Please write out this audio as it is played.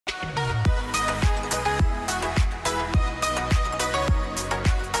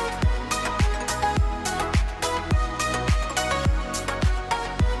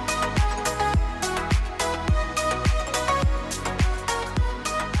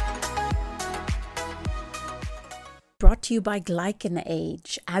brought to you by Glycan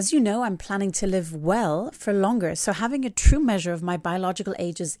Age. As you know, I'm planning to live well for longer, so having a true measure of my biological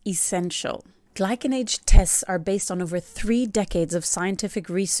age is essential. Glycan Age tests are based on over 3 decades of scientific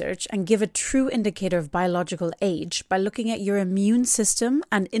research and give a true indicator of biological age by looking at your immune system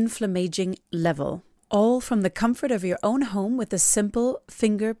and inflammaging level, all from the comfort of your own home with a simple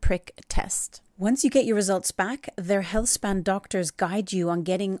finger prick test. Once you get your results back, their HealthSpan doctors guide you on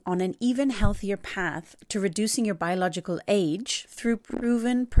getting on an even healthier path to reducing your biological age through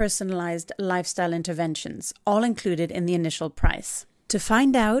proven personalized lifestyle interventions, all included in the initial price. To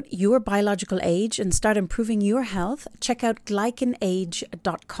find out your biological age and start improving your health, check out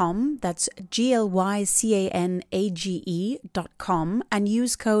glycanage.com. That's GLYCANAGE.com and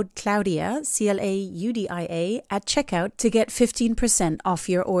use code Claudia, CLAUDIA, at checkout to get 15% off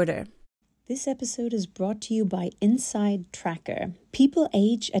your order. This episode is brought to you by Inside Tracker. People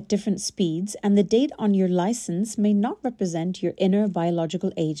age at different speeds, and the date on your license may not represent your inner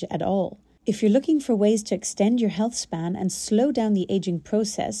biological age at all. If you're looking for ways to extend your health span and slow down the aging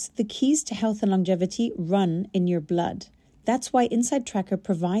process, the keys to health and longevity run in your blood. That's why Inside Tracker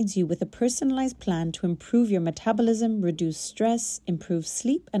provides you with a personalized plan to improve your metabolism, reduce stress, improve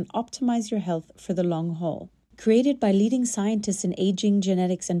sleep, and optimize your health for the long haul. Created by leading scientists in aging,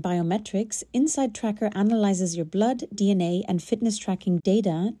 genetics, and biometrics, Inside Tracker analyzes your blood, DNA, and fitness tracking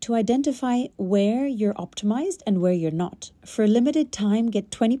data to identify where you're optimized and where you're not. For a limited time,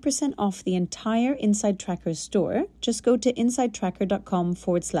 get 20% off the entire Inside Tracker store. Just go to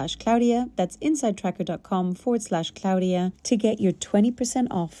insidetracker.com/Claudia. That's insidetracker.com/Claudia to get your 20%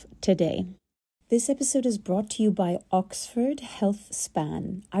 off today. This episode is brought to you by Oxford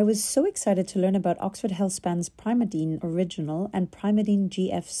HealthSpan. I was so excited to learn about Oxford HealthSpan's Primadine Original and Primadine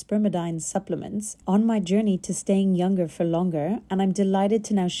GF Spermidine supplements on my journey to staying younger for longer, and I'm delighted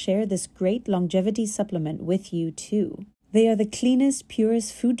to now share this great longevity supplement with you too. They are the cleanest,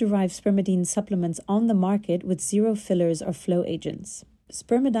 purest food-derived spermidine supplements on the market with 0 fillers or flow agents.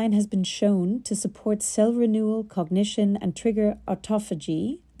 Spermidine has been shown to support cell renewal, cognition, and trigger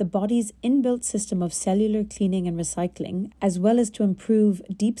autophagy, the body's inbuilt system of cellular cleaning and recycling, as well as to improve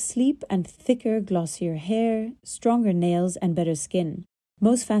deep sleep and thicker, glossier hair, stronger nails, and better skin.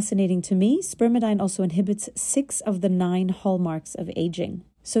 Most fascinating to me, spermidine also inhibits 6 of the 9 hallmarks of aging.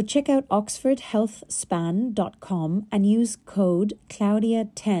 So check out oxfordhealthspan.com and use code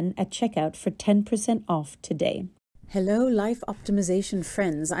Claudia10 at checkout for 10% off today. Hello, life optimization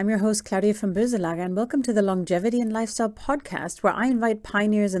friends. I'm your host, Claudia von Boeselager, and welcome to the Longevity and Lifestyle podcast, where I invite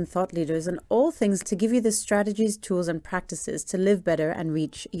pioneers and thought leaders and all things to give you the strategies, tools, and practices to live better and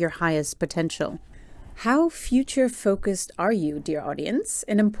reach your highest potential. How future-focused are you, dear audience?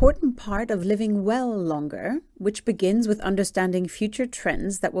 An important part of living well longer, which begins with understanding future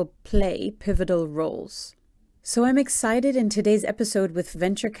trends that will play pivotal roles. So I'm excited in today's episode with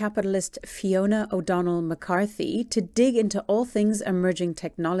venture capitalist Fiona O'Donnell McCarthy to dig into all things emerging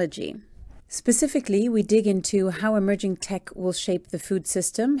technology. Specifically, we dig into how emerging tech will shape the food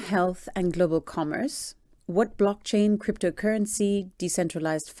system, health, and global commerce, what blockchain, cryptocurrency,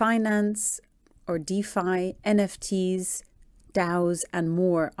 decentralized finance, or DeFi, NFTs, DAOs, and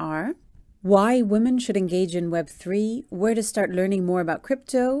more are, why women should engage in Web3, where to start learning more about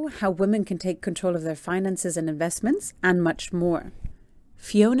crypto, how women can take control of their finances and investments, and much more.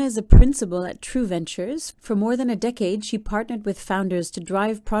 Fiona is a principal at True Ventures. For more than a decade, she partnered with founders to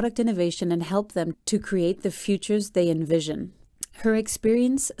drive product innovation and help them to create the futures they envision. Her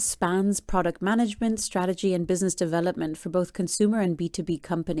experience spans product management, strategy, and business development for both consumer and B2B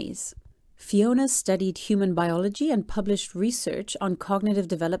companies. Fiona studied human biology and published research on cognitive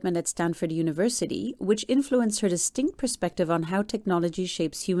development at Stanford University, which influenced her distinct perspective on how technology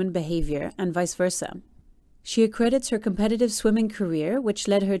shapes human behavior and vice versa. She accredits her competitive swimming career, which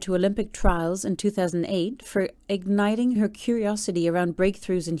led her to Olympic trials in 2008, for igniting her curiosity around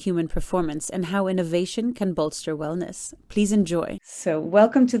breakthroughs in human performance and how innovation can bolster wellness. Please enjoy. So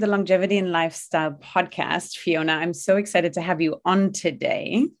welcome to the Longevity and Lifestyle podcast, Fiona. I'm so excited to have you on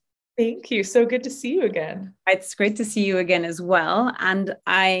today. Thank you. So good to see you again. It's great to see you again as well. And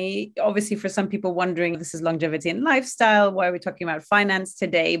I, obviously, for some people wondering, this is Longevity and Lifestyle. Why are we talking about finance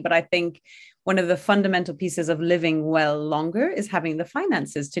today? But I think one of the fundamental pieces of living well longer is having the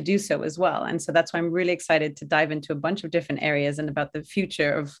finances to do so as well. And so that's why I'm really excited to dive into a bunch of different areas and about the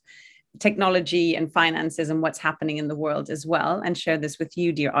future of technology and finances and what's happening in the world as well, and share this with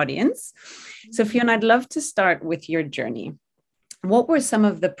you, dear audience. So Fiona, I'd love to start with your journey. What were some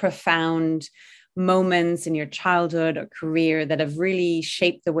of the profound moments in your childhood or career that have really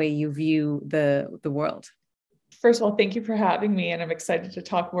shaped the way you view the world? First of all, thank you for having me, and I'm excited to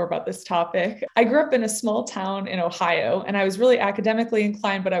talk more about this topic. I grew up in a small town in Ohio, and I was really academically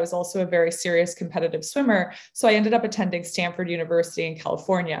inclined, but I was also a very serious competitive swimmer. So I ended up attending Stanford University in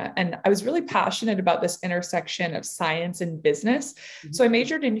California, and I was really passionate about this intersection of science and business. So I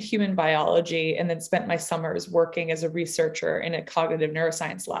majored in human biology and then spent my summers working as a researcher in a cognitive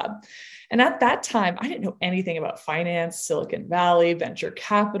neuroscience lab. And at that time, I didn't know anything about finance, Silicon Valley, venture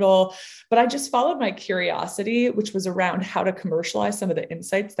capital, but I just followed my curiosity, which was around how to commercialize some of the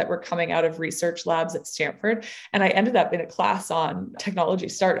insights that were coming out of research labs at Stanford. And I ended up in a class on technology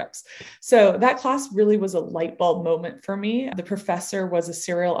startups. So that class really was a light bulb moment for me. The professor was a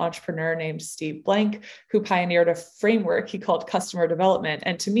serial entrepreneur named Steve Blank, who pioneered a framework he called customer development.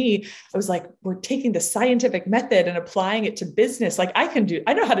 And to me, I was like, we're taking the scientific method and applying it to business. Like I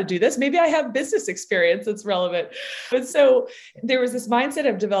know how to do this. Maybe I have business experience that's relevant. But so there was this mindset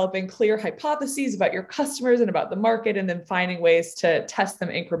of developing clear hypotheses about your customers and about the market, and then finding ways to test them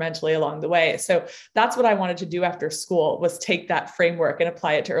incrementally along the way. So that's what I wanted to do after school, was take that framework and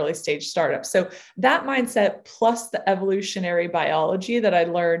apply it to early stage startups. So that mindset plus the evolutionary biology that I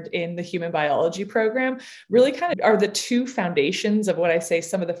learned in the human biology program really kind of are the two foundations of what I say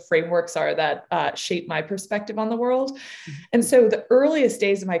some of the frameworks are that shape my perspective on the world. And so the earliest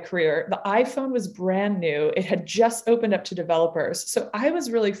days of my career, the iPhone was brand new. It had just opened up to developers. So I was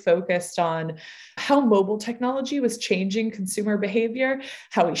really focused on how mobile technology was changing consumer behavior,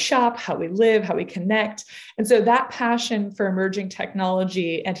 how we shop, how we live, how we connect. And so that passion for emerging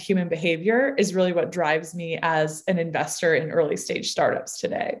technology and human behavior is really what drives me as an investor in early stage startups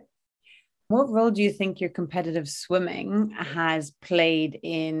today. What role do you think your competitive swimming has played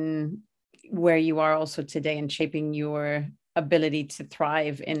in where you are also today and shaping your ability to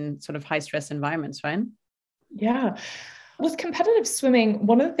thrive in sort of high stress environments, right? Yeah. With competitive swimming,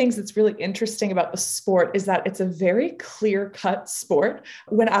 one of the things that's really interesting about the sport is that it's a very clear-cut sport.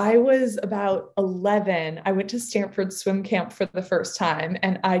 When I was about 11, I went to Stanford swim camp for the first time,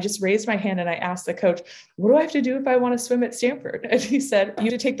 and I just raised my hand and I asked the coach, what do I have to do if I want to swim at Stanford? And he said,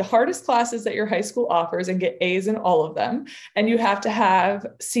 you have to take the hardest classes that your high school offers and get A's in all of them. And you have to have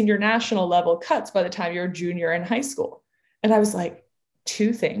senior national level cuts by the time you're a junior in high school. And I was like,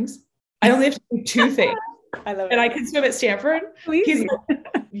 two things? I only have to do two things. I love it. And I can swim at Stanford. He's like,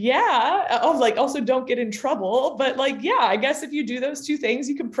 yeah. I was like, also don't get in trouble. But like, yeah, I guess if you do those two things,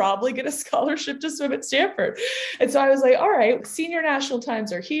 you can probably get a scholarship to swim at Stanford. And so I was like, all right, senior national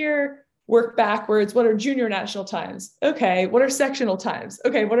times are here. Work backwards. What are junior national times? Okay. What are sectional times?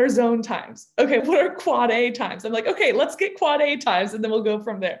 Okay. What are zone times? Okay. What are quad A times? I'm like, okay, let's get quad A times and then we'll go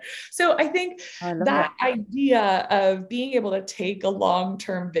from there. So I think that idea of being able to take a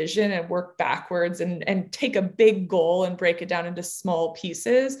long-term vision and work backwards and take a big goal and break it down into small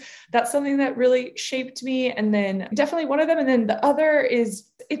pieces, that's something that really shaped me. And then definitely one of them. And then the other is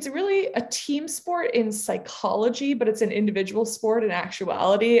it's really a team sport in psychology, but it's an individual sport in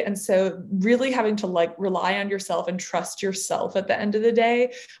actuality. And so really having to like rely on yourself and trust yourself at the end of the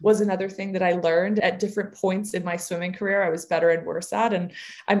day was another thing that I learned at different points in my swimming career. I was better and worse at, and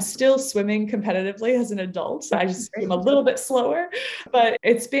I'm still swimming competitively as an adult. I just swim a little bit slower, but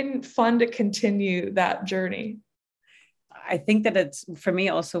it's been fun to continue that journey. I think that it's, for me,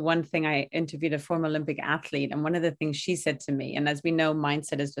 also one thing. I interviewed a former Olympic athlete, and one of the things she said to me, and as we know,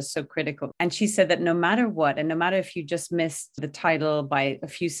 mindset is just so critical. And she said that no matter what, and no matter if you just missed the title by a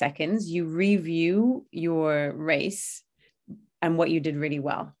few seconds, you review your race and what you did really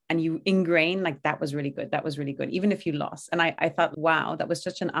well. And you ingrain like, that was really good. That was really good. Even if you lost. And I thought, wow, that was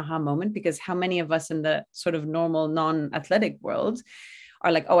such an aha moment, because how many of us in the sort of normal non-athletic world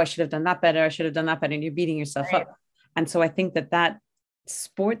are like, oh, I should have done that better. I should have done that better. And you're beating yourself up. And so I think that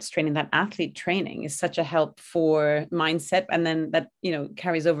sports training, that athlete training is such a help for mindset. And then that,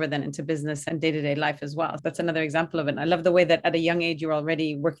 carries over then into business and day-to-day life as well. That's another example of it. I love the way that at a young age, you're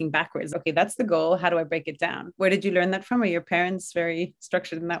already working backwards. Okay, that's the goal. How do I break it down? Where did you learn that from? Are your parents very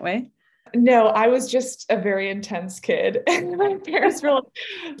structured in that way? No, I was just a very intense kid, and my parents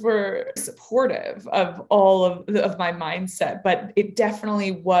were supportive of all of my mindset, but it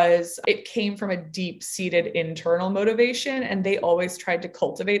definitely it came from a deep-seated internal motivation, and they always tried to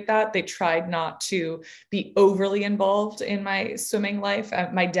cultivate that. They tried not to be overly involved in my swimming life.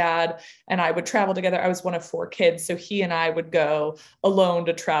 My dad and I would travel together. I was one of 4 kids, so he and I would go alone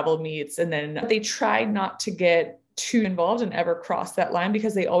to travel meets, and then they tried not to get too involved and ever cross that line,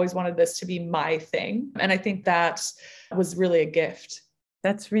 because they always wanted this to be my thing. And I think that was really a gift.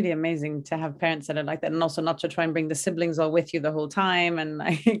 That's really amazing to have parents that are like that, and also not to try and bring the siblings all with you the whole time and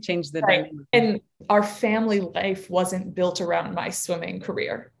like change the dynamic. And our family life wasn't built around my swimming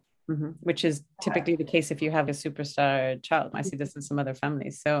career. Which is typically the case if you have a superstar child. I see this in some other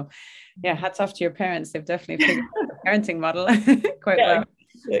families. So yeah, hats off to your parents. They've definitely figured out the parenting model quite well.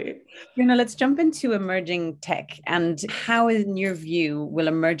 Exactly. Let's jump into emerging tech, and how, in your view, will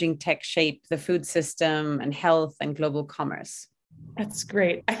emerging tech shape the food system and health and global commerce? That's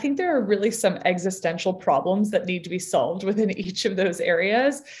great. I think there are really some existential problems that need to be solved within each of those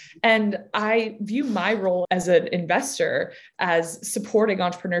areas. And I view my role as an investor as supporting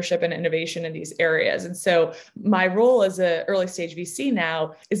entrepreneurship and innovation in these areas. And so my role as an early stage VC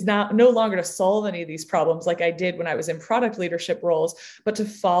now is no longer to solve any of these problems like I did when I was in product leadership roles, but to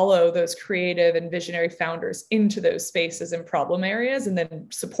follow those creative and visionary founders into those spaces and problem areas, and then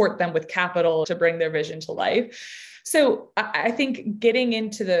support them with capital to bring their vision to life. So I think getting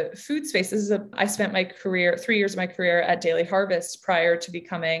into the food space, I spent my career, 3 years of my career at Daily Harvest prior to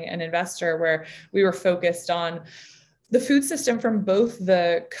becoming an investor, where we were focused on the food system from both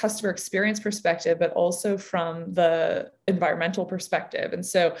the customer experience perspective, but also from the environmental perspective. And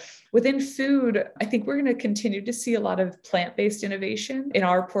so within food, I think we're going to continue to see a lot of plant-based innovation. In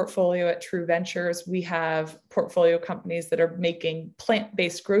our portfolio at True Ventures, we have portfolio companies that are making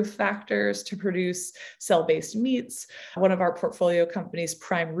plant-based growth factors to produce cell-based meats. One of our portfolio companies,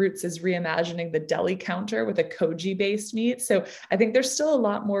 Prime Roots, is reimagining the deli counter with a koji-based meat. So I think there's still a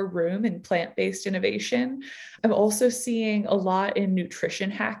lot more room in plant-based innovation. I'm also seeing a lot in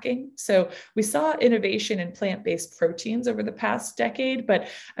nutrition hacking. So we saw innovation in plant-based proteins over the past decade, but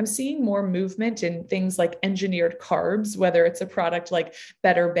I'm seeing more movement in things like engineered carbs, whether it's a product like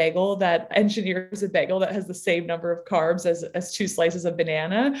Better Bagel that engineers a bagel that has the same number of carbs as 2 slices of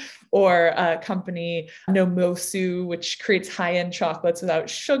banana, or a company Nomosu, which creates high-end chocolates without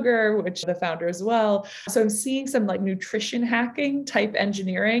sugar, which the founder as well. So I'm seeing some like nutrition hacking type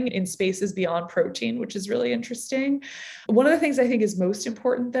engineering in spaces beyond protein, which is really interesting. One of the things I think is most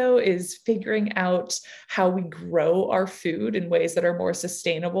important, though, is figuring out how we grow our food in ways that are more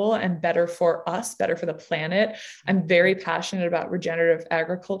sustainable and better for us, better for the planet. I'm very passionate about regenerative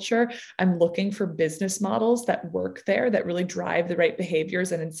agriculture. I'm looking for business models that work there, that really drive the right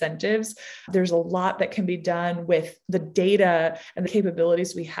behaviors and incentives. There's a lot that can be done with the data and the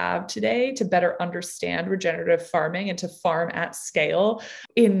capabilities we have today to better understand regenerative farming and to farm at scale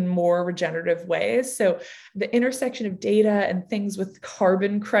in more regenerative ways. So the intersection of data and things with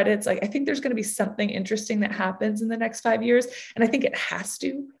carbon credits, I think there's going to be something interesting that happens in the next 5 years. And I think it has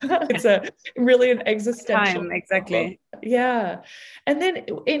to. It's really an existential time. Exactly. Yeah. And then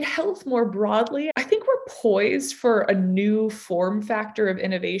in health more broadly, I think we're poised for a new form factor of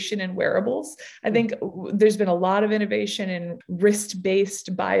innovation in wearables. I think there's been a lot of innovation in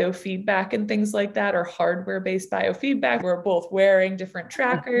wrist-based biofeedback and things like that, or hardware-based biofeedback. We're both wearing different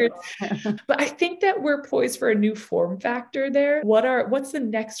trackers. But I think that we're poised for a new form factor there. What's the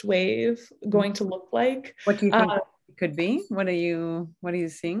next wave going to look like? What do you think it could be? What are you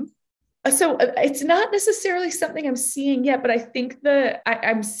seeing? So it's not necessarily something I'm seeing yet, but I think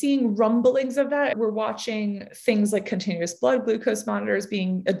I'm seeing rumblings of that. We're watching things like continuous blood glucose monitors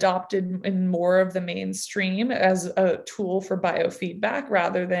being adopted in more of the mainstream as a tool for biofeedback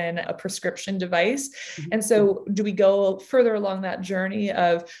rather than a prescription device. And so do we go further along that journey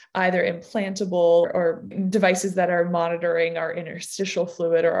of either implantable or devices that are monitoring our interstitial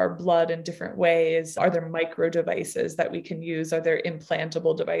fluid or our blood in different ways? Are there micro devices that we can use? Are there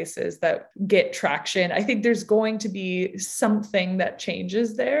implantable devices that get traction? I think there's going to be something that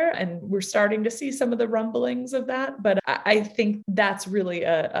changes there, and we're starting to see some of the rumblings of that. But I think that's really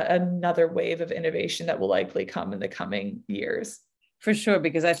another wave of innovation that will likely come in the coming years. For sure,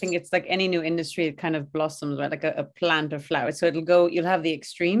 because I think it's like any new industry, it kind of blossoms, right? Like a plant or flower. So you'll have the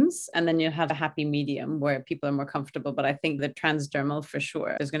extremes, and then you'll have a happy medium where people are more comfortable. But I think the transdermal, for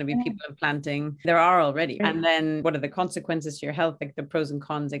sure, there's going to be people implanting. There are already. Right. And then what are the consequences to your health, like the pros and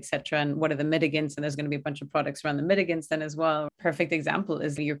cons, etc. And what are the mitigants? And there's going to be a bunch of products around the mitigants then as well. Perfect example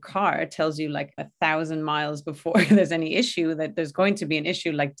is your car tells you like 1,000 miles before there's any issue that there's going to be an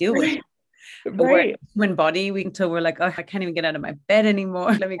issue, like deal with it. Right. Human body, until we're like, oh, I can't even get out of my bed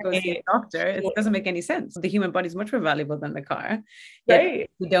anymore. Let me go see a doctor. It doesn't make any sense. The human body is much more valuable than the car. Yet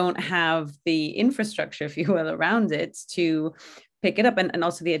we don't have the infrastructure, if you will, around it to pick it up, and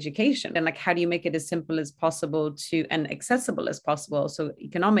also the education. And like, how do you make it as simple as possible and accessible as possible, so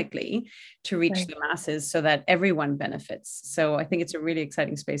economically to reach the masses so that everyone benefits. So I think it's a really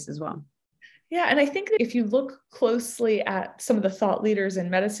exciting space as well. Yeah. And I think that if you look closely at some of the thought leaders in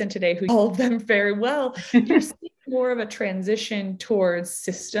medicine today, who all of them very well, you're seeing more of a transition towards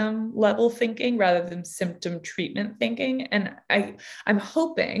system level thinking rather than symptom treatment thinking. And I'm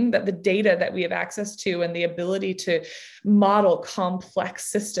hoping that the data that we have access to and the ability to model complex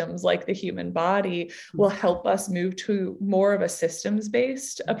systems like the human body will help us move to more of a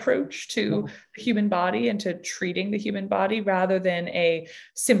systems-based approach to the human body and to treating the human body rather than a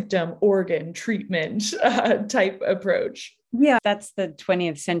symptom organ treatment type approach. Yeah, that's the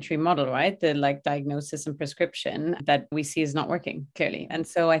 20th century model, right? The like diagnosis and prescription that we see is not working clearly. And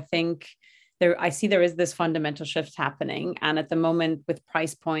so I think I see there is this fundamental shift happening. And at the moment with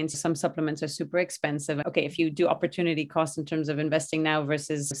price points, some supplements are super expensive. Okay, if you do opportunity cost in terms of investing now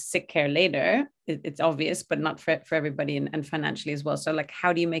versus sick care later, it's obvious, but not for everybody and financially as well. So like,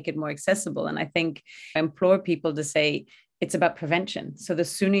 how do you make it more accessible? And I think I implore people to say, it's about prevention. So the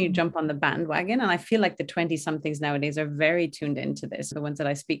sooner you jump on the bandwagon, and I feel like the 20 somethings nowadays are very tuned into this, the ones that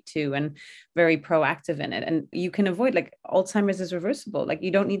I speak to, and very proactive in it. And you can avoid, like, Alzheimer's is reversible. Like, you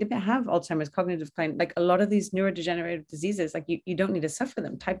don't need to have Alzheimer's, cognitive decline, like a lot of these neurodegenerative diseases, like you don't need to suffer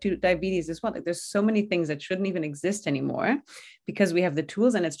them. Type 2 diabetes as well. Like, there's so many things that shouldn't even exist anymore because we have the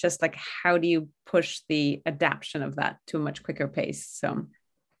tools, and it's just like, how do you push the adaptation of that to a much quicker pace? So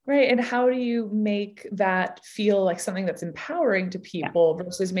right. And how do you make that feel like something that's empowering to people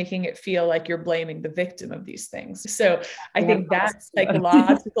versus making it feel like you're blaming the victim of these things? So I think that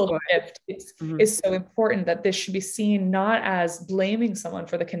psychological shift is so important, that this should be seen not as blaming someone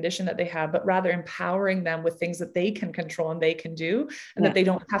for the condition that they have, but rather empowering them with things that they can control and they can do, and that they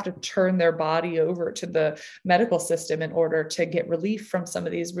don't have to turn their body over to the medical system in order to get relief from some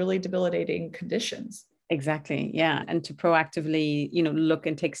of these really debilitating conditions. Exactly. Yeah. And to proactively, look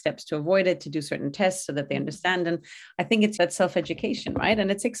and take steps to avoid it, to do certain tests so that they understand. And I think it's that self-education, right? And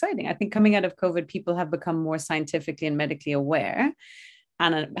it's exciting. I think coming out of COVID, people have become more scientifically and medically aware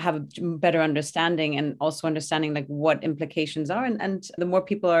and have a better understanding, and also understanding like what implications are. And the more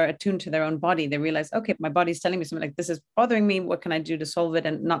people are attuned to their own body, they realize, okay, my body's telling me something, like this is bothering me. What can I do to solve it?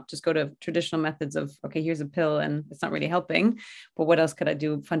 And not just go to traditional methods of, okay, here's a pill and it's not really helping, but what else could I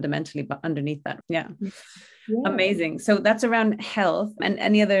do fundamentally underneath that? Yeah. Amazing. So that's around health. And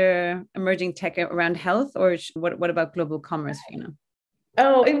any other emerging tech around health, or what about global commerce, Fiona?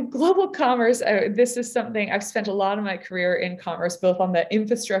 Oh, in global commerce, this is something I've spent a lot of my career in commerce, both on the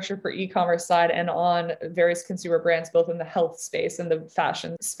infrastructure for e-commerce side and on various consumer brands, both in the health space and the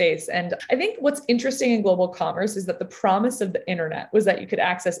fashion space. And I think what's interesting in global commerce is that the promise of the internet was that you could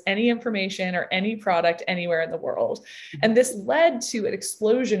access any information or any product anywhere in the world. And this led to an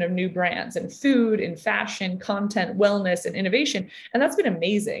explosion of new brands in food, in fashion, content, wellness, and innovation. And that's been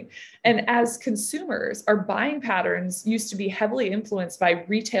amazing. And as consumers, our buying patterns used to be heavily influenced by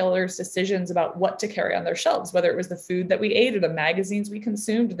retailers' decisions about what to carry on their shelves, whether it was the food that we ate or the magazines we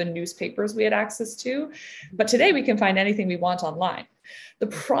consumed, or the newspapers we had access to. But today we can find anything we want online. The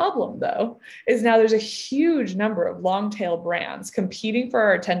problem, though, is now there's a huge number of long tail brands competing for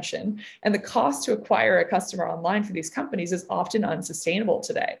our attention, and the cost to acquire a customer online for these companies is often unsustainable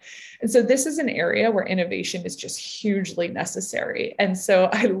today. And so this is an area where innovation is just hugely necessary. And so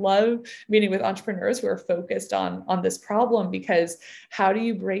I love meeting with entrepreneurs who are focused on this problem, because how do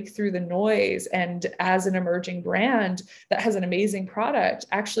you break through the noise and, as an emerging brand that has an amazing product,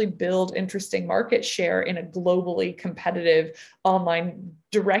 actually build interesting market share in a globally competitive online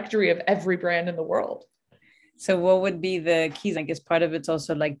directory of every brand in the world? So what would be the keys? I guess part of it's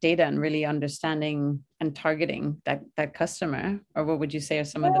also like data and really understanding and targeting that customer, or what would you say are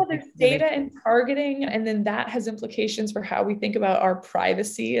some of the there's data and targeting, and then that has implications for how we think about our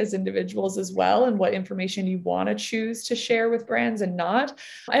privacy as individuals as well, and what information you want to choose to share with brands and not.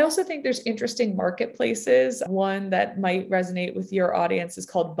 I also think there's interesting marketplaces. One that might resonate with your audience is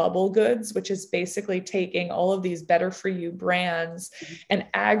called Bubble Goods, which is basically taking all of these better for you brands and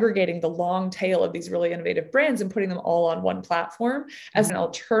aggregating the long tail of these really innovative brands and putting them all on one platform as an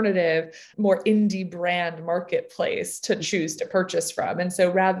alternative, more indie brand marketplace to choose to purchase from. And so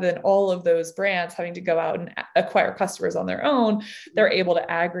rather than all of those brands having to go out and acquire customers on their own, they're able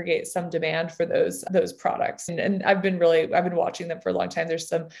to aggregate some demand for those products. And I've been watching them for a long time. There's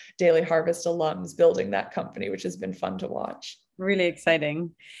some Daily Harvest alums building that company, which has been fun to watch. Really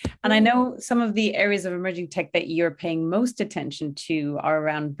exciting. And I know some of the areas of emerging tech that you're paying most attention to are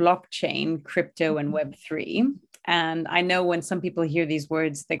around blockchain, crypto, and Web3. And I know when some people hear these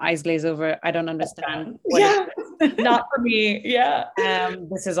words, their eyes glaze over. I don't understand. Not for me. Yeah.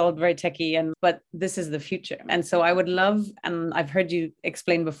 This is all very techy, but this is the future. And so I would love, and I've heard you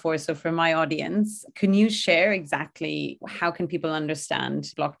explain before, so for my audience, can you share exactly how can people understand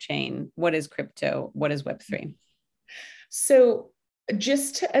blockchain? What is crypto? What is Web3? So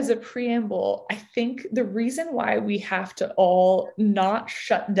Just as a preamble, I think the reason why we have to all not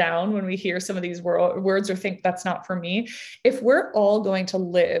shut down when we hear some of these words or think that's not for me, if we're all going to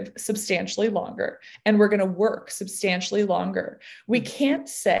live substantially longer and we're going to work substantially longer, we can't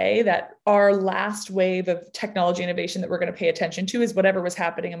say that our last wave of technology innovation that we're going to pay attention to is whatever was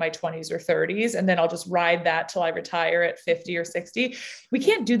happening in my 20s or 30s, and then I'll just ride that till I retire at 50 or 60. We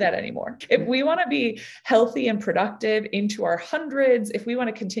can't do that anymore. If we want to be healthy and productive into our hundreds, if we want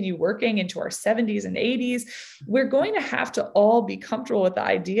to continue working into our 70s and 80s, we're going to have to all be comfortable with the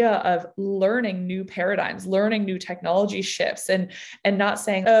idea of learning new paradigms, learning new technology shifts, and not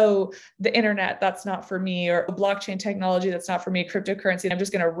saying, oh, the internet, that's not for me, or blockchain technology, that's not for me, cryptocurrency, I'm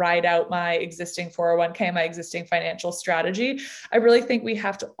just going to ride out my existing 401k, my existing financial strategy. I really think we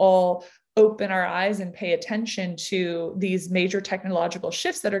have to all open our eyes and pay attention to these major technological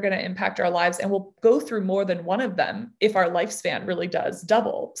shifts that are going to impact our lives. And we'll go through more than one of them if our lifespan really does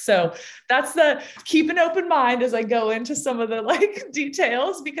double. So that's the keep an open mind as I go into some of the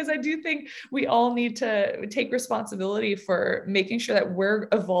details, because I do think we all need to take responsibility for making sure that we're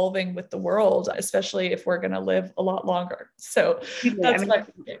evolving with the world, especially if we're going to live a lot longer. So that's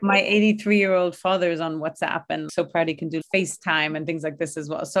my 83-year-old father is on WhatsApp, and so proud he can do FaceTime and things like this as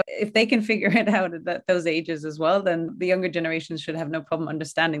well. So if they can figure it out at those ages as well, then the younger generations should have no problem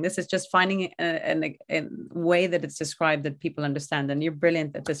understanding this. It's just finding a way that it's described that people understand. And you're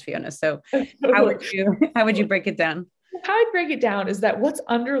brilliant at this, Fiona. So how would you break it down? How I'd break it down is that what's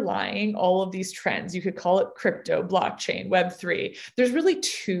underlying all of these trends, you could call it crypto, blockchain, Web3, there's really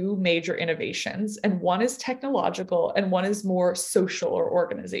two major innovations, and one is technological and one is more social or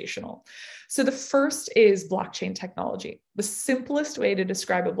organizational. So the first is blockchain technology. The simplest way to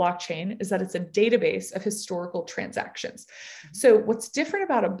describe a blockchain is that it's a database of historical transactions. So what's different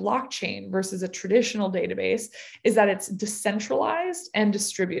about a blockchain versus a traditional database is that it's decentralized and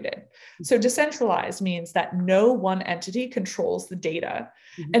distributed. So decentralized means that no one entity controls the data,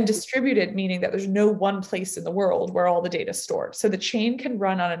 and distributed meaning that there's no one place in the world where all the data is stored. So the chain can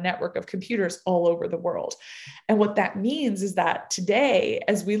run on a network of computers all over the world. And what that means is that today,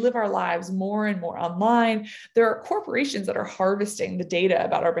 as we live our lives more and more online, there are corporations that are harvesting the data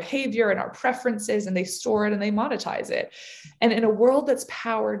about our behavior and our preferences, and they store it and they monetize it. And in a world that's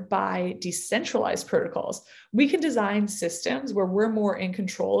powered by decentralized protocols, we can design systems where we're more in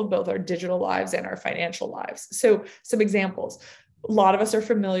control of both our digital lives and our financial lives. So some examples. A lot of us are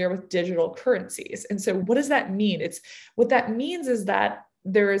familiar with digital currencies. And so what does that mean? What that means is that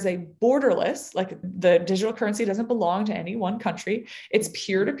there is a borderless, like the digital currency doesn't belong to any one country. It's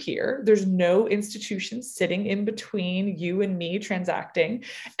peer-to-peer. There's no institution sitting in between you and me transacting.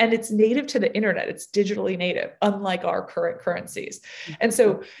 And it's native to the internet. It's digitally native, unlike our current currencies. And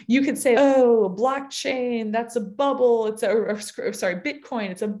so you could say, oh, blockchain, that's a bubble. Bitcoin,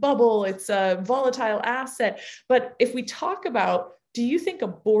 it's a bubble. It's a volatile asset. But if we talk about, do you think a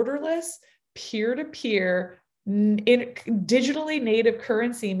borderless, peer-to-peer, in digitally native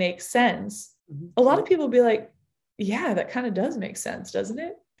currency makes sense? A lot of people will be like, yeah, that kind of does make sense, doesn't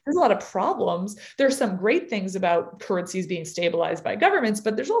it? There's a lot of problems. There's some great things about currencies being stabilized by governments,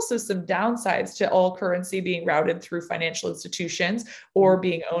 but there's also some downsides to all currency being routed through financial institutions or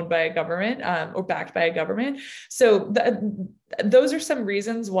being owned by a government or backed by a government. So those are some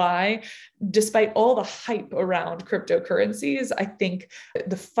reasons why, despite all the hype around cryptocurrencies, I think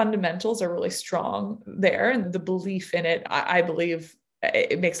the fundamentals are really strong there. And the belief in it, I believe,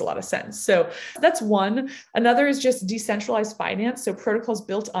 it makes a lot of sense. So that's one. Another is just decentralized finance. So protocols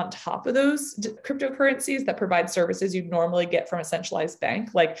built on top of those cryptocurrencies that provide services you'd normally get from a centralized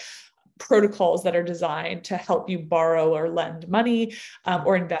bank, like protocols that are designed to help you borrow or lend money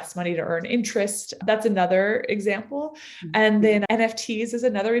or invest money to earn interest. That's another example. And then NFTs is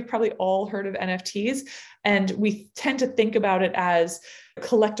another. We've probably all heard of NFTs. And we tend to think about it as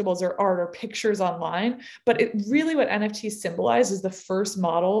collectibles or art or pictures online. But what NFTs symbolize is the first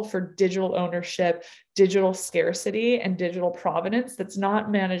model for digital ownership, digital scarcity, and digital provenance that's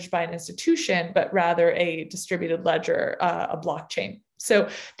not managed by an institution, but rather a distributed ledger, a blockchain. So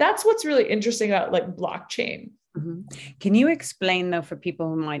that's what's really interesting about blockchain. Can you explain, though, for people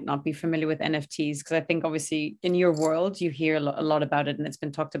who might not be familiar with NFTs? Because I think obviously in your world, you hear a lot about it and it's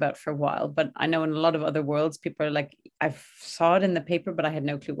been talked about for a while. But I know in a lot of other worlds, people are like, I saw it in the paper, but I had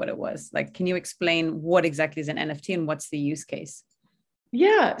no clue what it was. Can you explain what exactly is an NFT and what's the use case?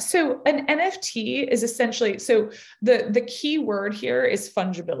 Yeah. So an NFT is essentially, so the key word here is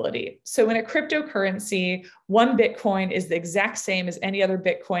fungibility. So in a cryptocurrency, one Bitcoin is the exact same as any other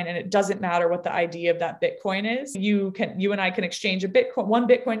Bitcoin, and it doesn't matter what the ID of that Bitcoin is. You and I can exchange one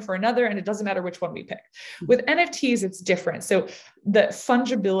Bitcoin for another, and it doesn't matter which one we pick. With NFTs, it's different. So the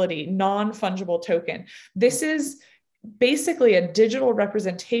fungibility, non-fungible token, this is basically a digital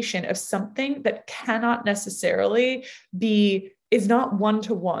representation of something that cannot necessarily is not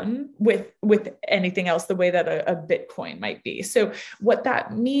one-to-one with anything else, the way that a Bitcoin might be. So what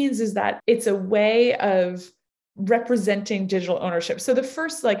that means is that it's a way of representing digital ownership. So the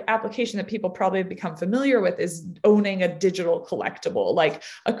first application that people probably have become familiar with is owning a digital collectible, like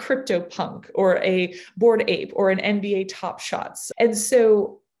a CryptoPunk or a Bored Ape or an NBA Top Shots. And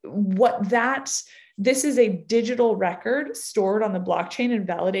so this is a digital record stored on the blockchain and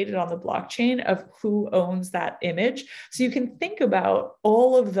validated on the blockchain of who owns that image. So you can think about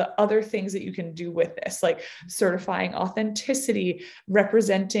all of the other things that you can do with this, like certifying authenticity,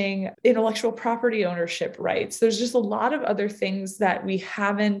 representing intellectual property ownership rights. There's just a lot of other things that we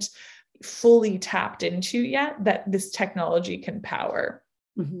haven't fully tapped into yet that this technology can power.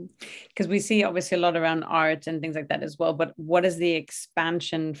 Because we see obviously a lot around art and things like that as well, but what is the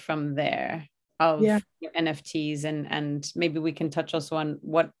expansion from there of NFTs, and maybe we can touch also on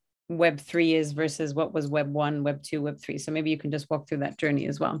what Web3 is versus what was Web1, Web2, Web3. So maybe you can just walk through that journey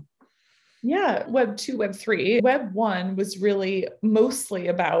as well. Yeah, Web2, Web3. Web1 was really mostly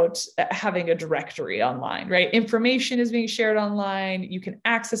about having a directory online, right? Information is being shared online. You can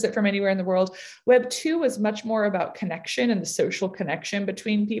access it from anywhere in the world. Web2 was much more about connection and the social connection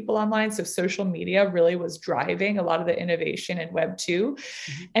between people online. So social media really was driving a lot of the innovation in Web2.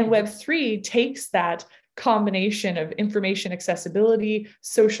 And Web3 takes that combination of information accessibility,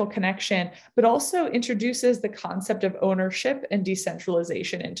 social connection, but also introduces the concept of ownership and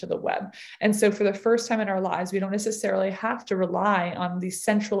decentralization into the web. And so for the first time in our lives, we don't necessarily have to rely on these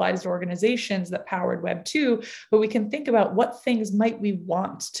centralized organizations that powered Web 2, but we can think about what things might we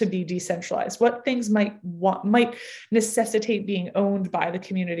want to be decentralized, what things might necessitate being owned by the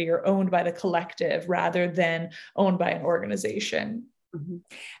community or owned by the collective rather than owned by an organization.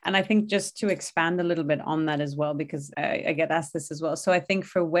 And I think just to expand a little bit on that as well, because I get asked this as well. So I think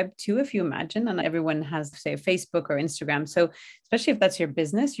for Web 2, if you imagine, and everyone has, say, Facebook or Instagram. So especially if that's your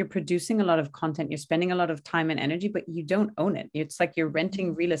business, you're producing a lot of content, you're spending a lot of time and energy, but you don't own it. It's like you're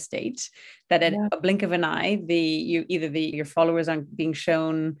renting real estate that at a blink of an eye, your followers aren't being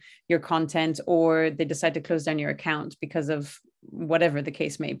shown your content, or they decide to close down your account because of whatever the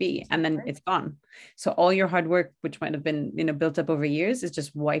case may be, and then it's gone. So all your hard work, which might have been built up over years, is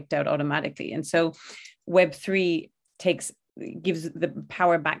just wiped out automatically. And so Web3 gives the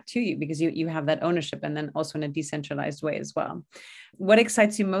power back to you, because you have that ownership, and then also in a decentralized way as well. What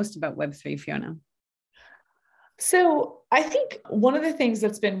excites you most about Web3, Fiona? So I think one of the things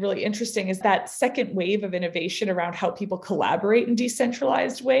that's been really interesting is that second wave of innovation around how people collaborate in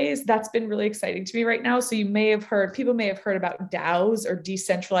decentralized ways. That's been really exciting to me right now. So people may have heard about DAOs, or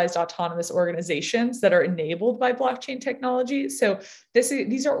decentralized autonomous organizations, that are enabled by blockchain technology. So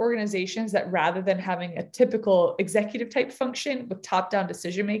these are organizations that, rather than having a typical executive type function with top-down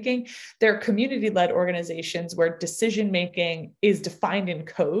decision-making, they're community-led organizations where decision-making is defined in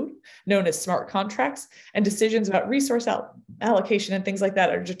code, known as smart contracts, and decisions about resource allocation and things like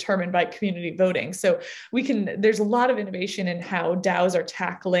that are determined by community voting. So there's a lot of innovation in how DAOs are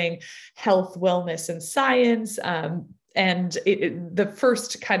tackling health, wellness, and science. And the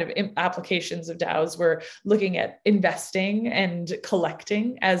first kind of applications of DAOs were looking at investing and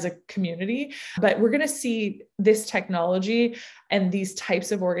collecting as a community. But we're going to see this technology and these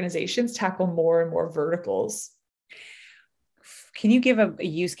types of organizations tackle more and more verticals. Can you give a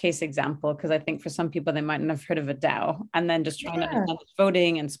use case example? Because I think for some people, they mightn't have heard of a DAO, and then just trying to understand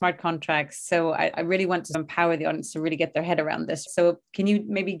voting and smart contracts. So I really want to empower the audience to really get their head around this. So can you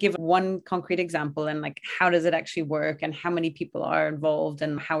maybe give one concrete example, and how does it actually work, and how many people are involved,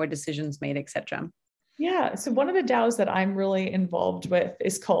 and how are decisions made, etc.? Yeah. So one of the DAOs that I'm really involved with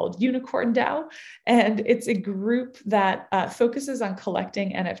is called Unicorn DAO. And it's a group that focuses on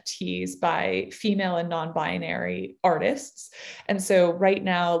collecting NFTs by female and non-binary artists. And so right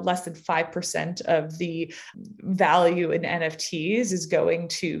now, less than 5% of the value in NFTs is going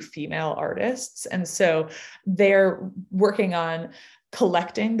to female artists. And so they're working on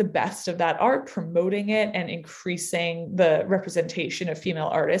collecting the best of that art, promoting it, and increasing the representation of female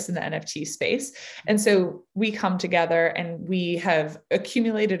artists in the NFT space. And so we come together and we have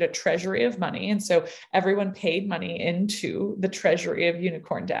accumulated a treasury of money. And so everyone paid money into the treasury of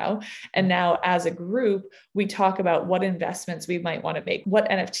Unicorn DAO. And now as a group, we talk about what investments we might want to make, what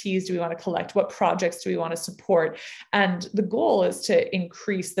NFTs do we want to collect, what projects do we want to support. And the goal is to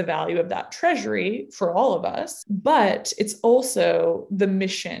increase the value of that treasury for all of us. But it's also the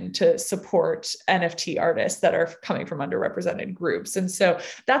mission to support NFT artists that are coming from underrepresented groups. And so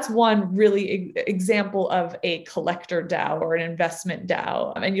that's one really example of a collector DAO or an investment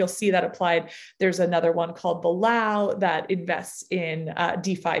DAO. And you'll see that applied. There's another one called the LAO that invests in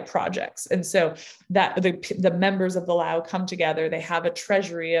DeFi projects. And so that the members of the LAO come together, they have a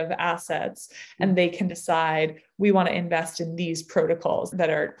treasury of assets, and they can decide, we want to invest in these protocols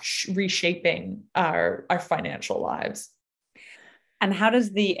that are reshaping our financial lives. And how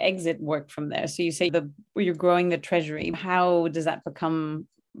does the exit work from there? So you say you're growing the treasury. How does that become,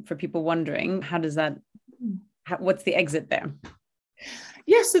 for people wondering, what's the exit there?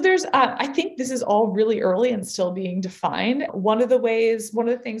 Yeah, so there's, I think this is all really early and still being defined. One of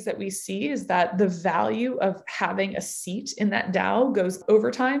the things that we see is that the value of having a seat in that DAO goes over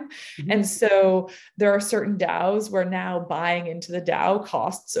time. Mm-hmm. And so there are certain DAOs where now buying into the DAO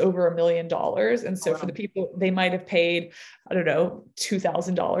costs over $1 million. And so for the people, they might have paid, I don't know,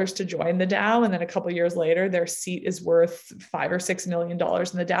 $2,000 to join the DAO. And then a couple of years later, their seat is worth $5 or $6 million in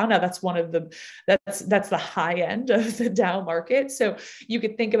the DAO. Now that's that's the high end of the DAO market. So you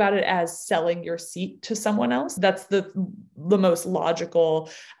could think about it as selling your seat to someone else. That's the most logical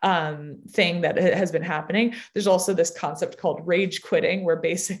thing that has been happening. There's also this concept called rage quitting, where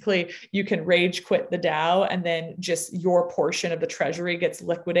basically you can rage quit the DAO and then just your portion of the treasury gets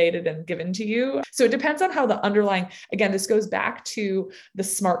liquidated and given to you. So it depends on how the underlying, again, this goes back to the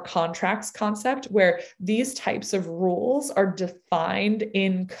smart contracts concept, where these types of rules are defined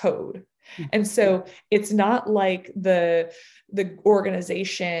in code. And so it's not like the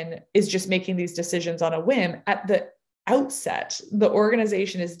organization is just making these decisions on a whim. At the outset, the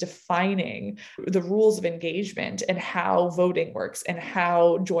organization is defining the rules of engagement and how voting works and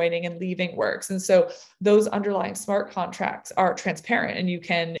how joining and leaving works. And so those underlying smart contracts are transparent, and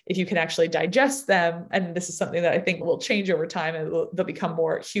if you can actually digest them, and this is something that I think will change over time and they'll become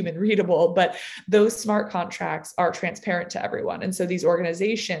more human readable, but those smart contracts are transparent to everyone. And so these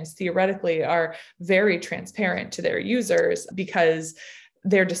organizations theoretically are very transparent to their users because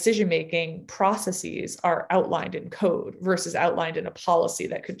their decision-making processes are outlined in code versus outlined in a policy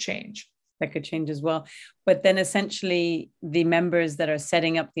that could change. That could change as well. But then essentially the members that are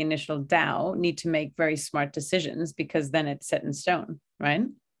setting up the initial DAO need to make very smart decisions, because then it's set in stone, right?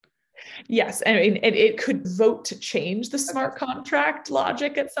 Yes. I mean, it could vote to change the smart contract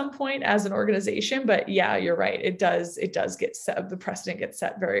logic at some point as an organization, but yeah, you're right. It does get set, the precedent gets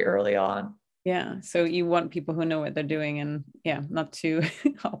set very early on. Yeah. So you want people who know what they're doing, and not too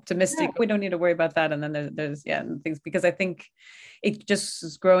optimistic. Yeah. We don't need to worry about that. And then there's things, because I think it just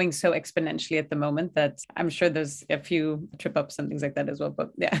is growing so exponentially at the moment that I'm sure there's a few trip ups and things like that as well. But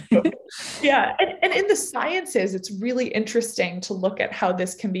yeah. Yeah. And in the sciences, it's really interesting to look at how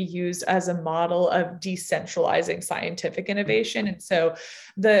this can be used as a model of decentralizing scientific innovation. And so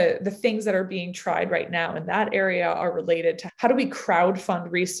the things that are being tried right now in that area are related to how do we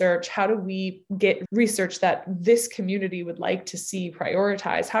crowdfund research? How do we get research that this community would like to see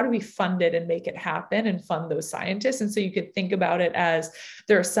prioritized? How do we fund it and make it happen and fund those scientists? And so you could think about it as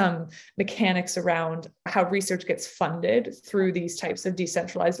there are some mechanics around how research gets funded through these types of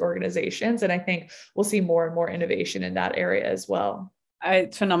decentralized organizations. And I think we'll see more and more innovation in that area as well.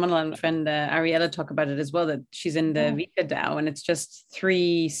 It's phenomenal. And friend Ariella talked about it as well, that she's in the Vita DAO, and it's just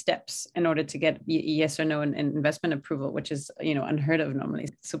 3 steps in order to get yes or no in investment approval, which is, unheard of normally.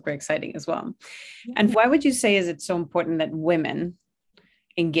 It's super exciting as well. Yeah. And why would you say is it so important that women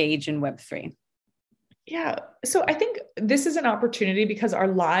engage in Web3? Yeah. So I think this is an opportunity because our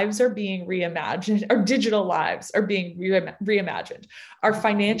lives are being reimagined, our digital lives are being reimagined. Our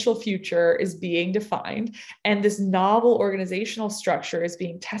financial future is being defined, and this novel organizational structure is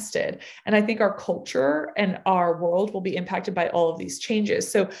being tested. And I think our culture and our world will be impacted by all of these changes.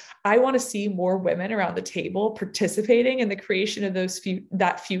 So I want to see more women around the table participating in the creation of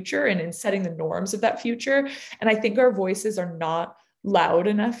that future and in setting the norms of that future. And I think our voices are not loud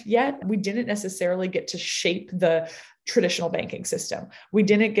enough yet. We didn't necessarily get to shape the traditional banking system. We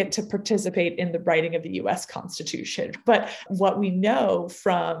didn't get to participate in the writing of the US Constitution. But what we know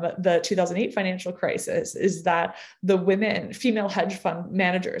from the 2008 financial crisis is that female hedge fund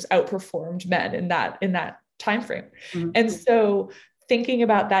managers outperformed men in that timeframe. Mm-hmm. And so thinking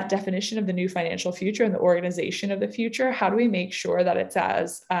about that definition of the new financial future and the organization of the future, how do we make sure that it's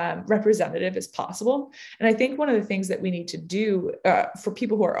as representative as possible? And I think one of the things that we need to do for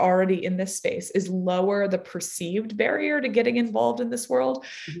people who are already in this space is lower the perceived barrier to getting involved in this world.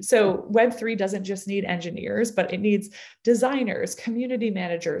 So Web3 doesn't just need engineers, but it needs designers, community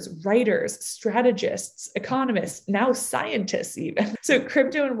managers, writers, strategists, economists, now scientists even. So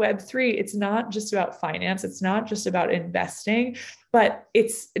crypto and Web3, it's not just about finance. It's not just about investing, but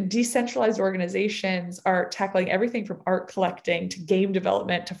it's decentralized organizations are tackling everything from art collecting to game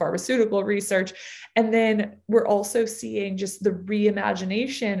development to pharmaceutical research. And then we're also seeing just the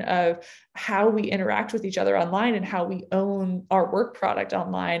reimagination of how we interact with each other online and how we own our work product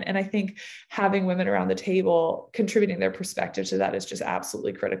online. And I think having women around the table contributing their perspective to that is just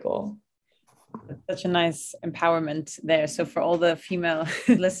absolutely critical. Such a nice empowerment there. So for all the female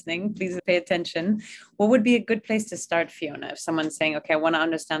listening, please pay attention. What would be a good place to start, Fiona, if someone's saying, okay, I want to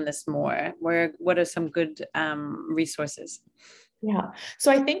understand this more? What are some good resources? Yeah.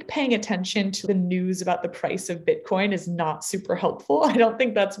 So I think paying attention to the news about the price of Bitcoin is not super helpful. I don't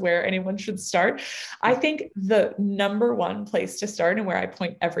think that's where anyone should start. I think the number one place to start and where I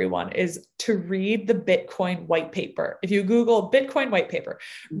point everyone is to read the Bitcoin white paper. If you Google Bitcoin white paper,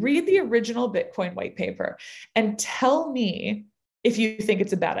 read the original Bitcoin white paper and tell me if you think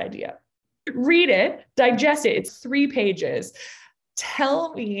it's a bad idea. Read it, digest it. It's 3 pages.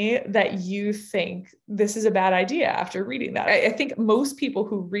 Tell me that you think this is a bad idea after reading that. I think most people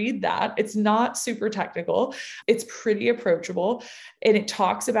who read that, it's not super technical. It's pretty approachable. And it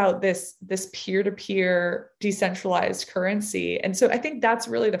talks about this peer-to-peer decentralized currency. And so I think that's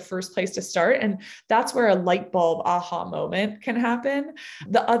really the first place to start. And that's where a light bulb aha moment can happen.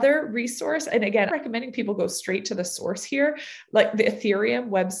 The other resource, and again, I'm recommending people go straight to the source here, like the Ethereum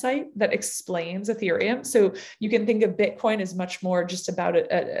website that explains Ethereum. So you can think of Bitcoin as much more just about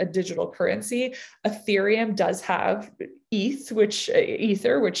a digital currency. Ethereum does have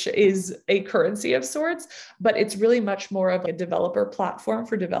Ether, which is a currency of sorts, but it's really much more of a developer platform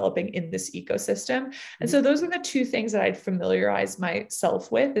for developing in this ecosystem. And so those are the 2 things that I'd familiarize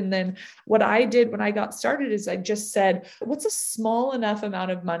myself with. And then what I did when I got started is I just said, what's a small enough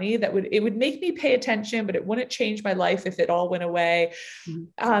amount of money that would make me pay attention, but it wouldn't change my life if it all went away.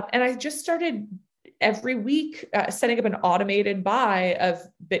 And I just started every week setting up an automated buy of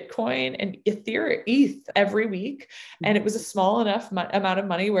Bitcoin and Ethereum, ETH every week. And it was a small enough amount of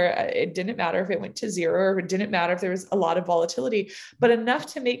money where it didn't matter if it went to 0 or it didn't matter if there was a lot of volatility, but enough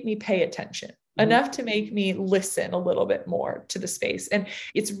to make me pay attention. Enough to make me listen a little bit more to the space. And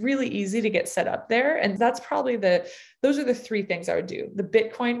it's really easy to get set up there. And that's probably those are the 3 things I would do: the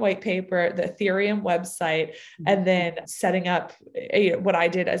Bitcoin white paper, the Ethereum website, and then setting up what I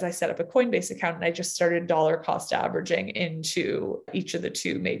did as I set up a Coinbase account and I just started dollar cost averaging into each of the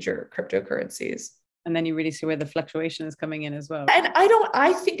 2 major cryptocurrencies. And then you really see where the fluctuation is coming in as well. And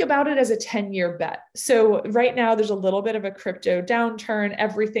I think about it as a 10-year bet. So right now there's a little bit of a crypto downturn.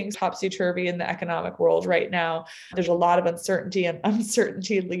 Everything's topsy-turvy in the economic world right now. There's a lot of uncertainty, and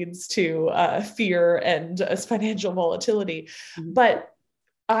uncertainty leads to fear and financial volatility. But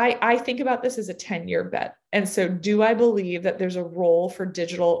I think about this as a 10-year bet. And so do I believe that there's a role for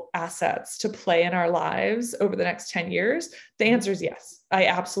digital assets to play in our lives over the next 10 years? The answer is yes. I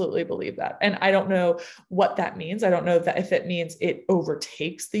absolutely believe that. And I don't know what that means. I don't know that if it means it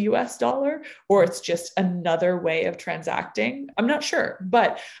overtakes the US dollar or it's just another way of transacting. I'm not sure,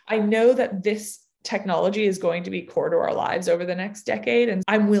 but I know that this technology is going to be core to our lives over the next decade. And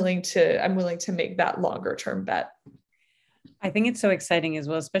I'm willing to make that longer term bet. I think it's so exciting as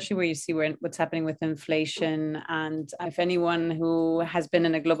well, especially where you see what's happening with inflation. And if anyone who has been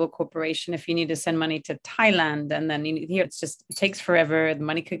in a global corporation, if you need to send money to Thailand and then here it takes forever, the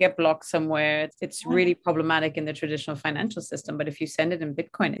money could get blocked somewhere. It's really problematic in the traditional financial system. But if you send it in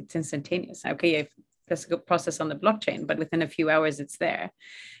Bitcoin, it's instantaneous. Okay, there's a process on the blockchain, but within a few hours it's there.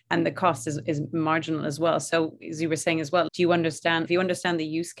 And the cost is marginal as well. So as you were saying as well, if you understand the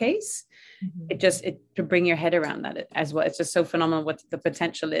use case, it to bring your head around that as well. It's just so phenomenal what the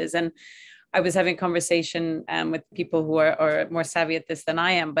potential is. And I was having a conversation with people who are more savvy at this than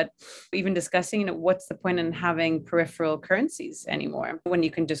I am, but even discussing, what's the point in having peripheral currencies anymore when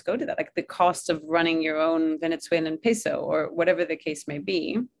you can just go to that, like the cost of running your own Venezuelan peso or whatever the case may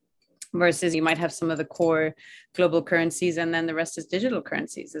be, versus you might have some of the core global currencies and then the rest is digital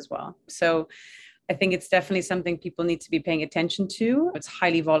currencies as well. So I think it's definitely something people need to be paying attention to. It's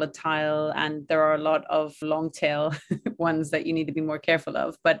highly volatile and there are a lot of long tail ones that you need to be more careful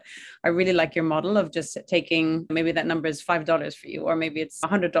of. But I really like your model of just taking, maybe that number is $5 for you, or maybe it's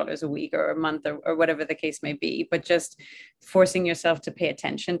 $100 a week or a month, or whatever the case may be, but just forcing yourself to pay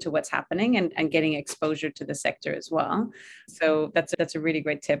attention to what's happening and getting exposure to the sector as well. So that's a really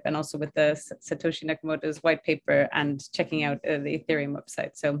great tip. And also with the Satoshi Nakamoto's white paper and checking out the Ethereum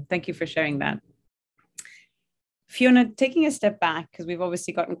website. So thank you for sharing that. Fiona, taking a step back, because we've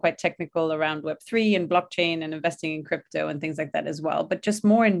obviously gotten quite technical around Web3 and blockchain and investing in crypto and things like that as well, but just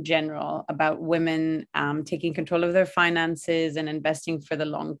more in general about women taking control of their finances and investing for the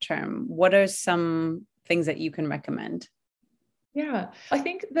long term. What are some things that you can recommend? Yeah, I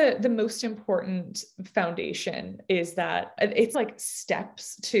think the most important foundation is that it's like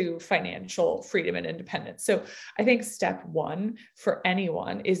steps to financial freedom and independence. So I think step one for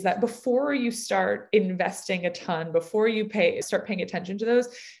anyone is that before you start investing a ton, before you start paying attention to those,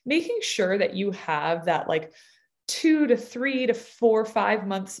 making sure that you have that like 2 to 3 to 4, 5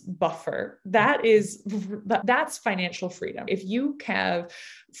 months buffer. That's financial freedom. If you have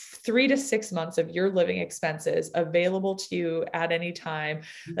 3 to 6 months of your living expenses available to you at any time,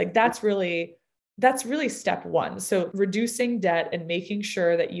 like that's really step one. So reducing debt and making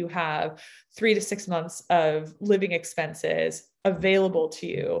sure that you have 3 to 6 months of living expenses available to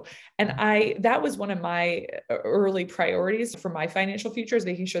you. And that was one of my early priorities for my financial future, is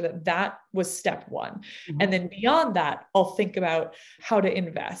making sure that was step one. Mm-hmm. And then beyond that, I'll think about how to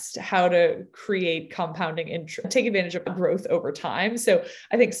invest, how to create compounding interest, take advantage of growth over time. So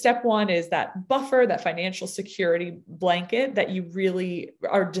I think step one is that buffer, that financial security blanket that you really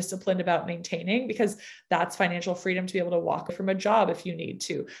are disciplined about maintaining, because that's financial freedom to be able to walk away from a job if you need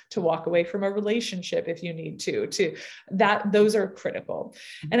to walk away from a relationship if you need to those are critical.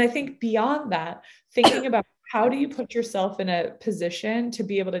 And I think beyond that, thinking about how do you put yourself in a position to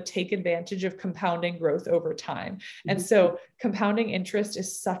be able to take advantage of compounding growth over time? And so compounding interest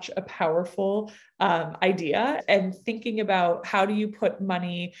is such a powerful idea. And thinking about how do you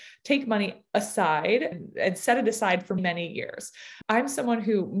take money aside and set it aside for many years. I'm someone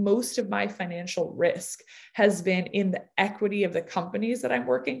who most of my financial risk has been in the equity of the companies that I'm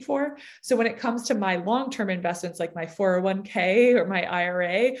working for. So when it comes to my long-term investments, like my 401k or my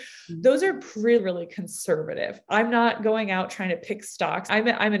IRA, those are really conservative. I'm not going out trying to pick stocks. I'm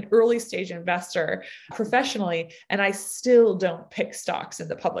an early stage investor professionally, and I still don't pick stocks in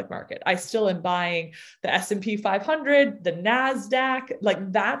the public market. I still am buying the S&P 500, the NASDAQ,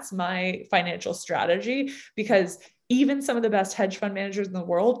 like that's my financial strategy, because even some of the best hedge fund managers in the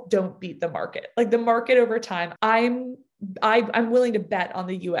world don't beat the market. Like the market over time, I'm willing to bet on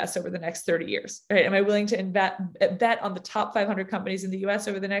the US over the next 30 years, right? Am I willing to bet on the top 500 companies in the US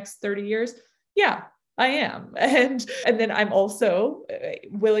over the next 30 years? Yeah, I am. And then I'm also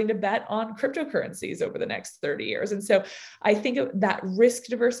willing to bet on cryptocurrencies over the next 30 years. And so I think that risk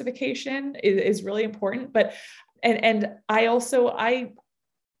diversification is really important. But, and I often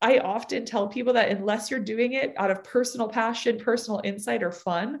tell people that unless you're doing it out of personal passion, personal insight, or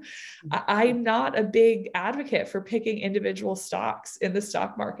fun, I'm not a big advocate for picking individual stocks in the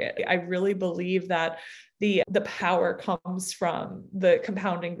stock market. I really believe that the power comes from the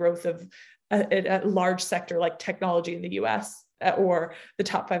compounding growth of a large sector like technology in the US or the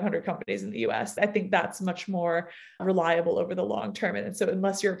top 500 companies in the US. I think that's much more reliable over the long term. And so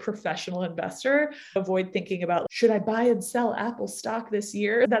unless you're a professional investor, avoid thinking about, should I buy and sell Apple stock this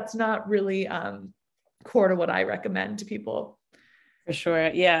year? That's not really core to what I recommend to people. For sure.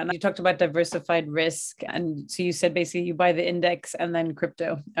 Yeah. And you talked about diversified risk. And so you said basically you buy the index and then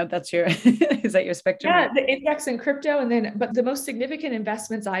crypto. That's your, is that your spectrum? Yeah, the index and crypto. But the most significant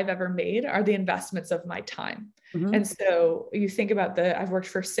investments I've ever made are the investments of my time. Mm-hmm. And so you think about I've worked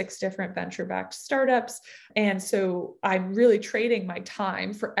for 6 different venture-backed startups. And so I'm really trading my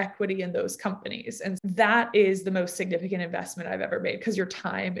time for equity in those companies. And that is the most significant investment I've ever made, because your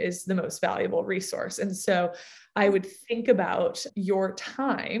time is the most valuable resource. And so I would think about your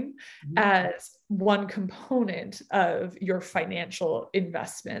time as one component of your financial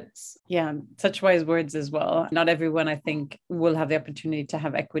investments. Yeah, such wise words as well. Not everyone, I think, will have the opportunity to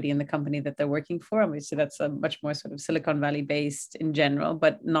have equity in the company that they're working for. Obviously, that's a much more sort of Silicon Valley based in general,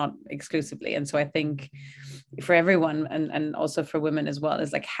 but not exclusively. And so I think for everyone, and also for women as well,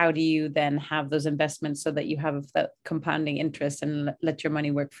 is like, how do you then have those investments so that you have that compounding interest and let your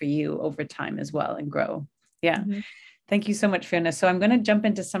money work for you over time as well and grow? Yeah. Mm-hmm. Thank you so much, Fiona. So I'm going to jump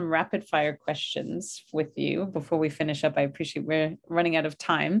into some rapid fire questions with you before we finish up. I appreciate we're running out of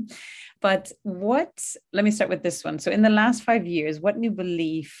time. But let me start with this one. So in the last 5 years, what new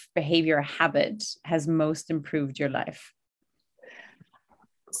belief, behavior, or habit has most improved your life?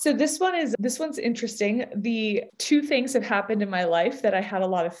 So this one's interesting. The two things have happened in my life that I had a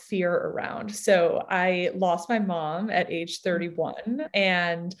lot of fear around. So I lost my mom at age 31,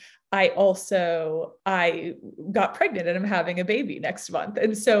 and I got pregnant and I'm having a baby next month.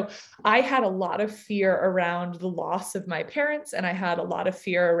 And so I had a lot of fear around the loss of my parents, and I had a lot of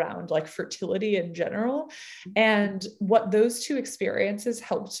fear around like fertility in general. And what those two experiences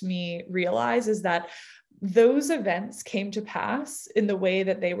helped me realize is that those events came to pass in the way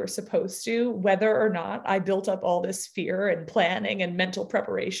that they were supposed to, whether or not I built up all this fear and planning and mental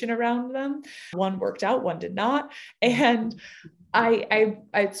preparation around them. One worked out, one did not. And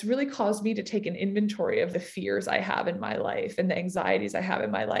it's really caused me to take an inventory of the fears I have in my life and the anxieties I have in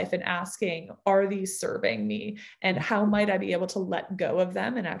my life, and asking, are these serving me? And how might I be able to let go of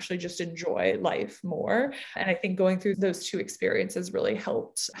them and actually just enjoy life more? And I think going through those two experiences really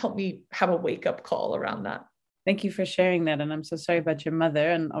helped me have a wake-up call around that. Thank you for sharing that. And I'm so sorry about your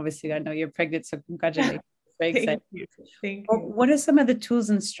mother. And obviously I know you're pregnant, so congratulations. Very excited. Thank you. What are some of the tools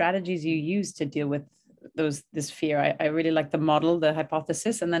and strategies you use to deal with this fear? I really like the model, the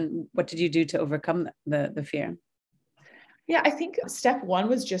hypothesis. And then what did you do to overcome the fear? Yeah, I think step one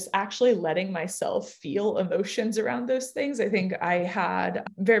was just actually letting myself feel emotions around those things. I think I had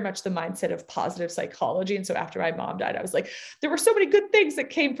very much the mindset of positive psychology. And so after my mom died, I was like, there were so many good things that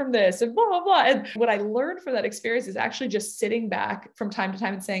came from this and blah, blah, blah. And what I learned from that experience is actually just sitting back from time to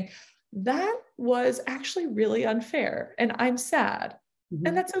time and saying, that was actually really unfair and I'm sad. Mm-hmm.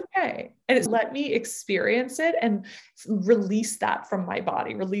 And that's okay. And it's let me experience it and release that from my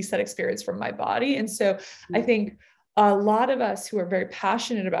body, release that experience from my body. And so I think a lot of us who are very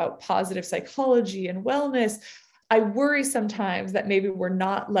passionate about positive psychology and wellness, I worry sometimes that maybe we're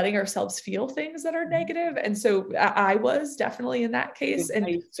not letting ourselves feel things that are negative. And so I was definitely in that case.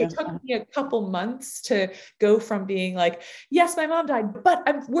 And so it took me a couple months to go from being like, yes, my mom died, but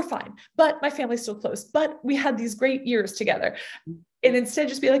we're fine, but my family's still close, but we had these great years together. And instead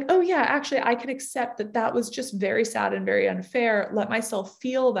just be like, oh yeah, actually I can accept that that was just very sad and very unfair. Let myself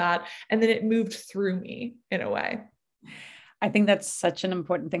feel that. And then it moved through me in a way. I think that's such an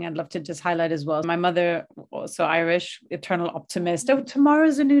important thing I'd love to just highlight as well. My mother, also Irish, eternal optimist. Oh,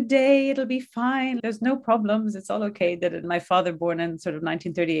 tomorrow's a new day. It'll be fine. There's no problems. It's all okay. My father born in sort of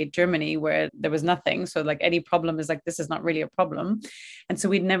 1938 Germany, where there was nothing. So like any problem is like, this is not really a problem. And so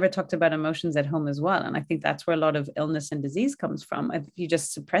we'd never talked about emotions at home as well. And I think that's where a lot of illness and disease comes from. If you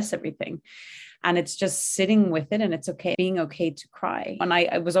just suppress everything. And it's just sitting with it, and it's okay, being okay to cry. And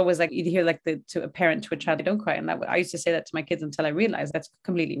I was always like, you'd hear like to a parent to a child, don't cry. And I used to say that to my kids until I realized that's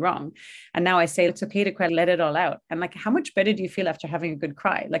completely wrong. And now I say, it's okay to cry, let it all out. And like, how much better do you feel after having a good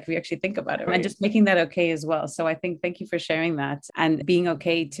cry? Like if you actually think about it, right? And just making that okay as well. So I think, thank you for sharing that, and being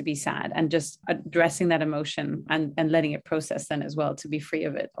okay to be sad and just addressing that emotion and letting it process then as well, to be free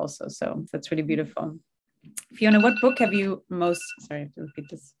of it also. So that's really beautiful. Fiona, what book have you sorry, I have to repeat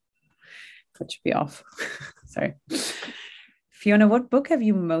this. That should be off. Sorry. Fiona, what book have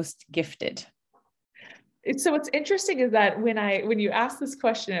you most gifted? So what's interesting is that when you asked this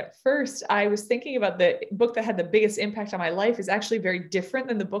question at first, I was thinking about the book that had the biggest impact on my life is actually very different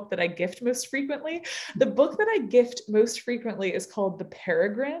than the book that I gift most frequently. The book that I gift most frequently is called The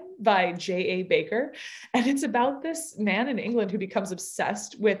Peregrine by J.A. Baker. And it's about this man in England who becomes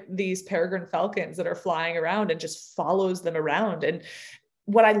obsessed with these peregrine falcons that are flying around and just follows them around. And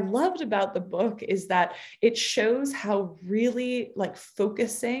what I loved about the book is that it shows how really like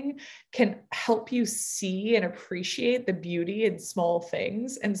focusing can help you see and appreciate the beauty in small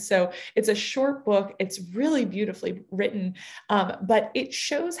things. And so it's a short book. It's really beautifully written, but it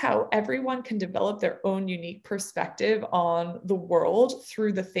shows how everyone can develop their own unique perspective on the world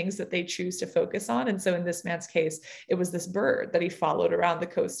through the things that they choose to focus on. And so in this man's case, it was this bird that he followed around the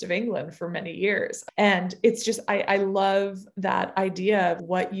coast of England for many years. And it's just, I love that idea of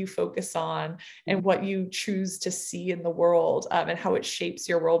what you focus on and what you choose to see in the world, and how it shapes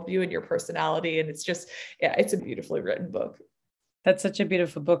your worldview and your personality. And it's just, yeah, it's a beautifully written book. That's such a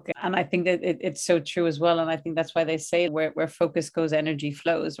beautiful book. And I think that it's so true as well. And I think that's why they say where focus goes, energy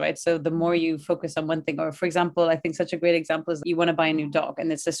flows, right? So the more you focus on one thing, or for example, I think such a great example is you want to buy a new dog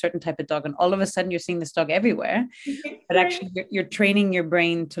and it's a certain type of dog. And all of a sudden you're seeing this dog everywhere, but actually you're training your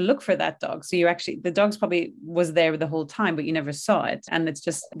brain to look for that dog. So the dog's probably was there the whole time, but you never saw it. And it's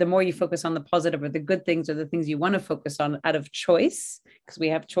just the more you focus on the positive or the good things or the things you want to focus on out of choice, because we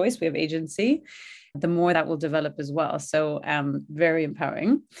have choice, we have agency, the more that will develop as well. So very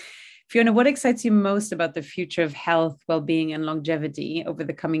empowering. Fiona, what excites you most about the future of health, well-being, and longevity over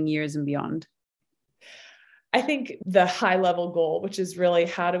the coming years and beyond? I think the high level goal, which is really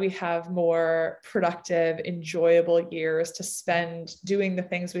how do we have more productive, enjoyable years to spend doing the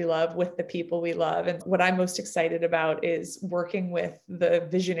things we love with the people we love. And what I'm most excited about is working with the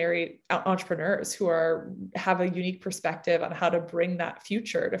visionary entrepreneurs who have a unique perspective on how to bring that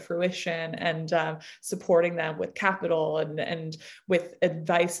future to fruition, and supporting them with capital and with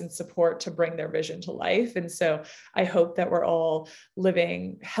advice and support to bring their vision to life. And so I hope that we're all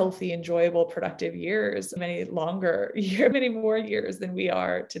living healthy, enjoyable, productive years, many more years than we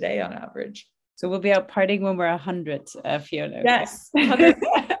are today on average. So we'll be out partying when we're 100, Fiona. Yes. 100.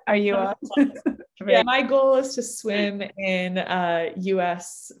 Are you on? Yeah, my goal is to swim in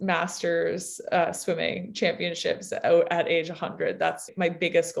US Masters swimming championships at age 100. That's my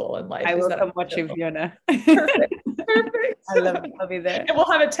biggest goal in life. I will come watch you, Fiona. Perfect. I love it. I'll be there. And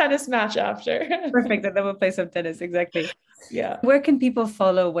we'll have a tennis match after. Perfect. And then we'll play some tennis. Exactly. Yeah. Where can people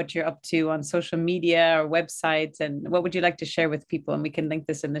follow what you're up to on social media or websites? And what would you like to share with people? And we can link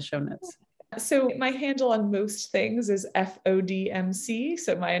this in the show notes. So my handle on most things is FODMC.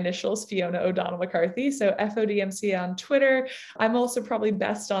 So my initials, Fiona O'Donnell McCarthy. So FODMC on Twitter. I'm also probably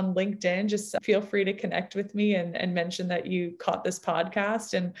best on LinkedIn. Just feel free to connect with me and mention that you caught this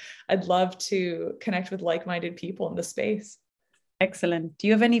podcast. And I'd love to connect with like-minded people in the space. Excellent. Do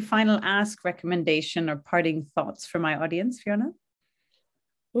you have any final ask, recommendation, or parting thoughts for my audience, Fiona?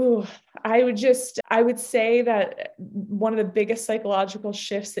 Ooh, I would say that one of the biggest psychological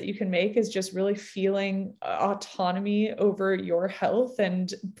shifts that you can make is just really feeling autonomy over your health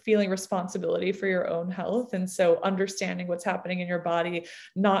and feeling responsibility for your own health. And so understanding what's happening in your body,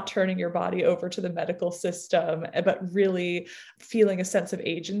 not turning your body over to the medical system, but really feeling a sense of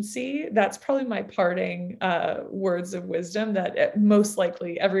agency. That's probably my parting words of wisdom that most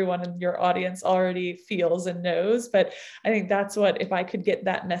likely everyone in your audience already feels and knows. But I think that's what, if I could get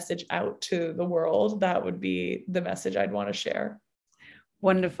that message out to the world, that would be the message I'd want to share.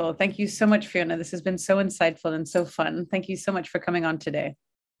 Wonderful. Thank you so much, Fiona. This has been so insightful and so fun. Thank you so much for coming on today.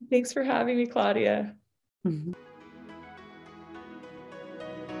 Thanks for having me, Claudia. Mm-hmm.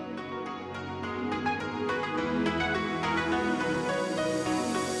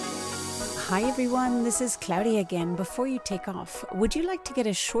 Hi everyone, this is Claudia again. Before you take off, would you like to get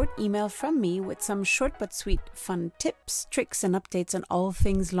a short email from me with some short but sweet fun tips, tricks and updates on all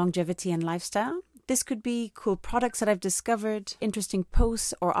things longevity and lifestyle? This could be cool products that I've discovered, interesting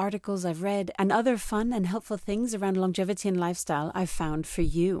posts or articles I've read, and other fun and helpful things around longevity and lifestyle I've found for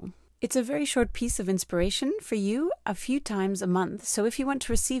you. It's a very short piece of inspiration for you a few times a month. So if you want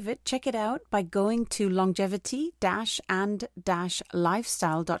to receive it, check it out by going to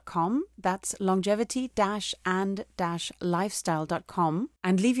longevity-and-lifestyle.com. That's longevity-and-lifestyle.com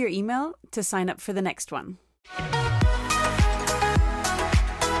and leave your email to sign up for the next one.